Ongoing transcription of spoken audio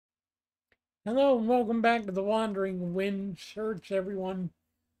Hello and welcome back to the Wandering Wind Church, everyone.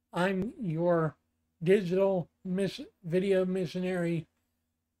 I'm your video missionary,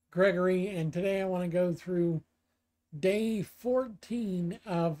 Gregory, and today I want to go through day 14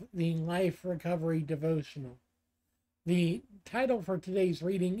 of the Life Recovery Devotional. The title for today's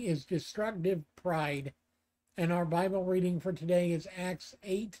reading is Destructive Pride, and our Bible reading for today is Acts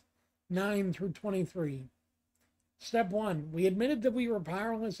 8:9 through 23. Step 1. We admitted that we were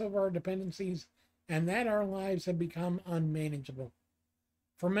powerless over our dependencies and that our lives had become unmanageable.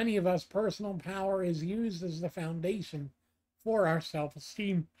 For many of us, personal power is used as the foundation for our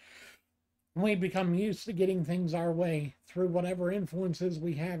self-esteem. We become used to getting things our way through whatever influences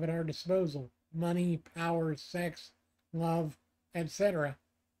we have at our disposal: money, power, sex, love, etc.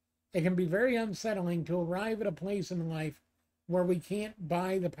 It can be very unsettling to arrive at a place in life where we can't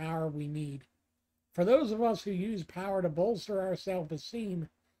buy the power we need. For those of us who use power to bolster our self-esteem,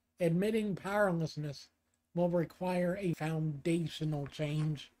 admitting powerlessness will require a foundational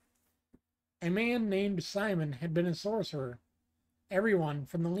change. A man named Simon had been a sorcerer. Everyone,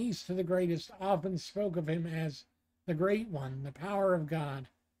 from the least to the greatest, often spoke of him as the Great One, the power of God.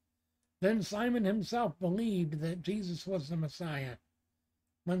 Then Simon himself believed that Jesus was the Messiah.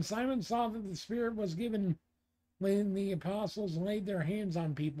 When Simon saw that the Spirit was given when the apostles laid their hands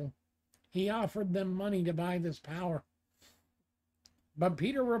on people, he offered them money to buy this power. But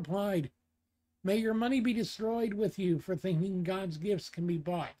Peter replied, "May your money be destroyed with you for thinking God's gifts can be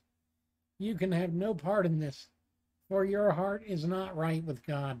bought. You can have no part in this, for your heart is not right with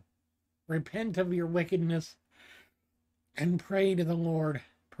God. Repent of your wickedness and pray to the Lord.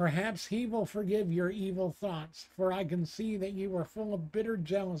 Perhaps he will forgive your evil thoughts, for I can see that you are full of bitter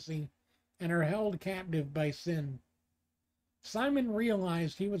jealousy and are held captive by sin." Simon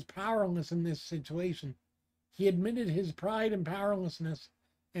realized he was powerless in this situation. He admitted his pride and powerlessness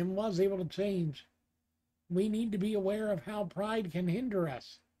and was able to change. We need to be aware of how pride can hinder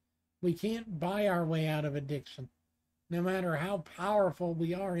us. We can't buy our way out of addiction. No matter how powerful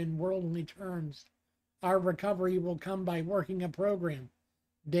we are in worldly terms, our recovery will come by working a program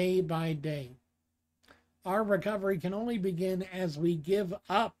day by day. Our recovery can only begin as we give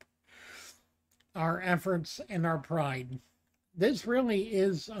up our efforts and our pride. This really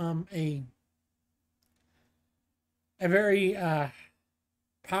is a very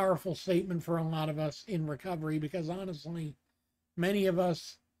powerful statement for a lot of us in recovery, because honestly, many of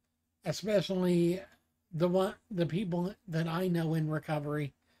us, especially the people that I know in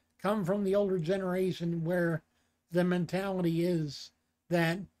recovery, come from the older generation where the mentality is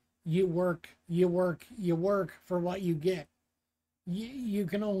that you work for what you get. You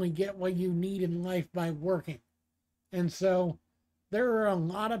can only get what you need in life by working. And so there are a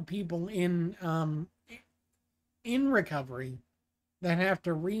lot of people in recovery that have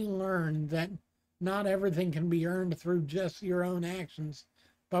to relearn that not everything can be earned through just your own actions,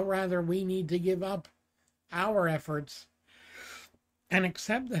 but rather we need to give up our efforts and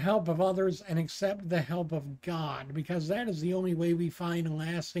accept the help of others and accept the help of God, because that is the only way we find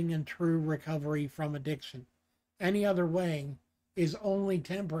lasting and true recovery from addiction. Any other way is only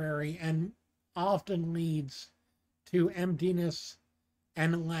temporary and often leads to emptiness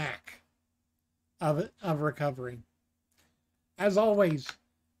and lack of recovery. As always,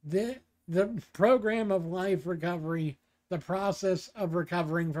 the program of life recovery, the process of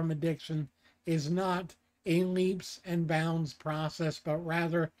recovering from addiction, is not a leaps and bounds process, but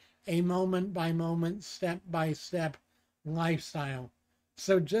rather a moment by moment, step by step lifestyle.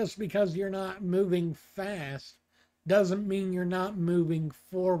 So just because you're not moving fast doesn't mean you're not moving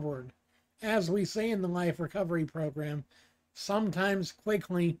forward. As we say in the life recovery program, sometimes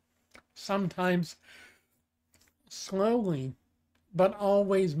quickly, sometimes slowly, but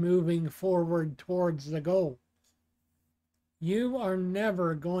always moving forward towards the goal. You are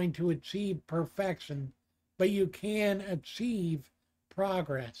never going to achieve perfection, but you can achieve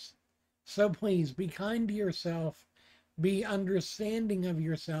progress. So please be kind to yourself, be understanding of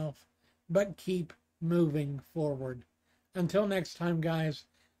yourself, but keep moving forward. Until next time, guys,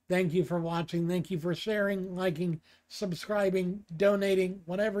 thank you for watching. Thank you for sharing, liking, subscribing, donating,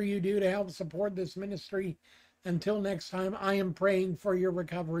 whatever you do to help support this ministry. Until next time, I am praying for your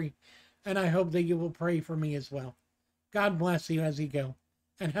recovery, and I hope that you will pray for me as well. God bless you as you go,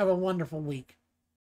 and have a wonderful week.